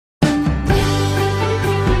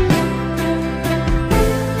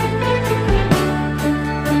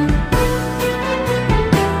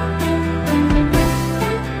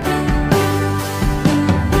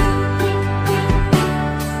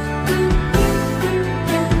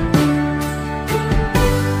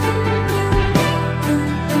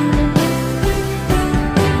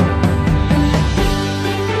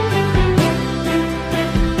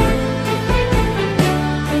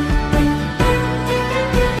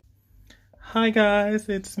Hi guys,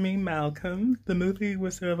 it's me, Malcolm, the movie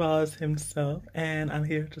Wizard of Oz himself, and I'm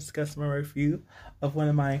here to discuss my review of one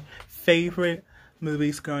of my favorite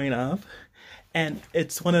movies growing up. And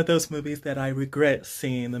it's one of those movies that I regret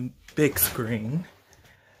seeing on the big screen.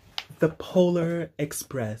 The Polar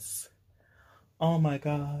Express. Oh my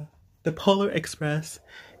god. The Polar Express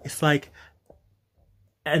is like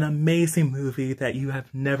an amazing movie that you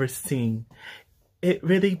have never seen. It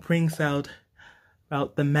really brings out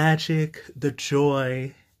the magic, the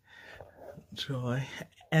joy,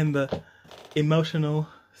 and the emotional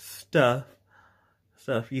stuff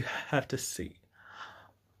you have to see.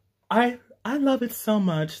 I love it so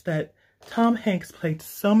much that Tom Hanks played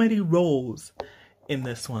so many roles in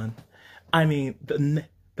this one. I mean, the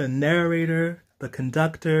narrator, the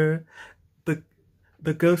conductor, the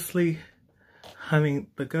ghostly,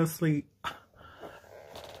 the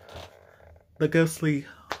ghostly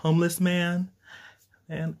homeless man.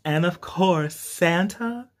 And of course,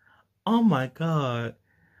 Santa. Oh my god.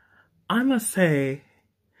 I must say,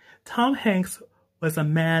 Tom Hanks was a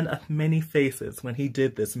man of many faces when he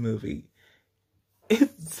did this movie.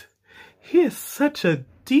 He is such a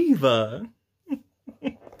diva.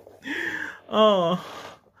 Oh,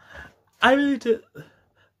 I really did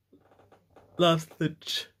love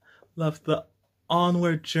the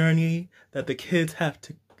onward journey that the kids have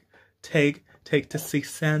to take to see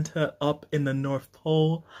Santa up in the North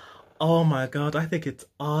Pole. Oh my god, I think it's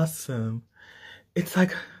awesome. It's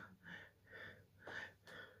like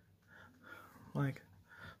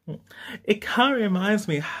it kind of reminds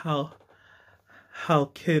me how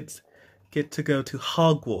kids get to go to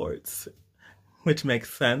Hogwarts, which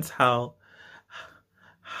makes sense. How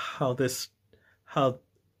there's a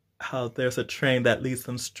train that leads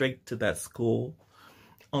them straight to that school.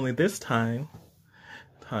 Only this time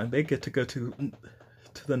they get to go to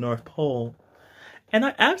the North Pole. And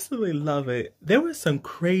I absolutely love it. There were some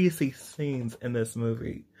crazy scenes in this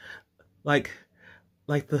movie. Like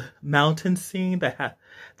the mountain scene that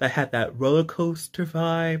had that roller coaster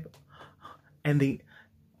vibe, and the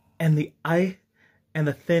ice and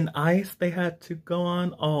the thin ice they had to go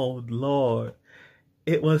on. Oh Lord.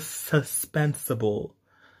 It was suspenseful.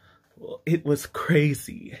 It was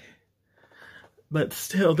crazy. But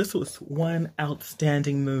still, this was one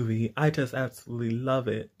outstanding movie. I just absolutely love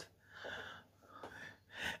it.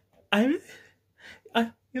 My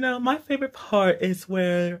favorite part is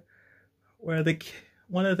where one of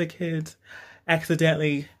the kids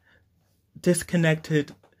accidentally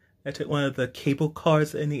disconnected one of the cable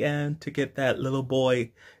cars in the end to get that little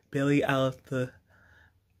boy Billy out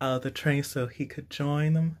of the train so he could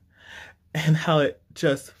join them, and how it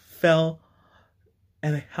just fell,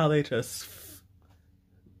 and how they just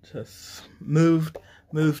moved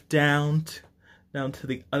down to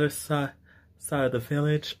the other side of the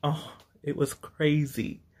village. Oh, it was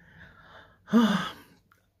crazy.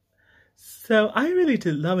 So I really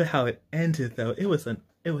did love it how it ended though. It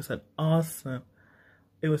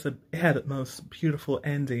had the most beautiful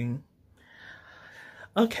ending.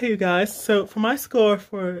 Okay, you guys, so for my score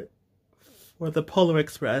for the Polar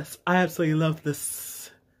Express, I absolutely love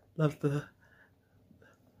this.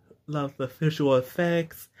 Love the visual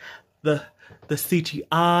effects, the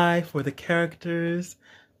CGI for the characters,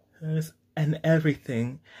 and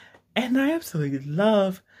everything. And I absolutely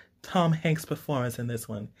love Tom Hanks' performance in this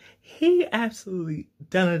one. He absolutely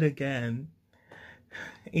done it again,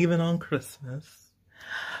 even on Christmas.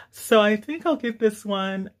 So I think I'll give this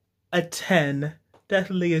one a 10.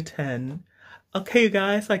 Definitely a 10. Okay, you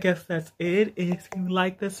guys, I guess that's it. If you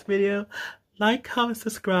like this video, like, comment,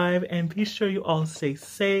 subscribe, and be sure you all stay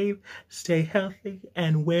safe, stay healthy,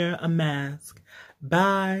 and wear a mask.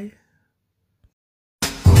 Bye.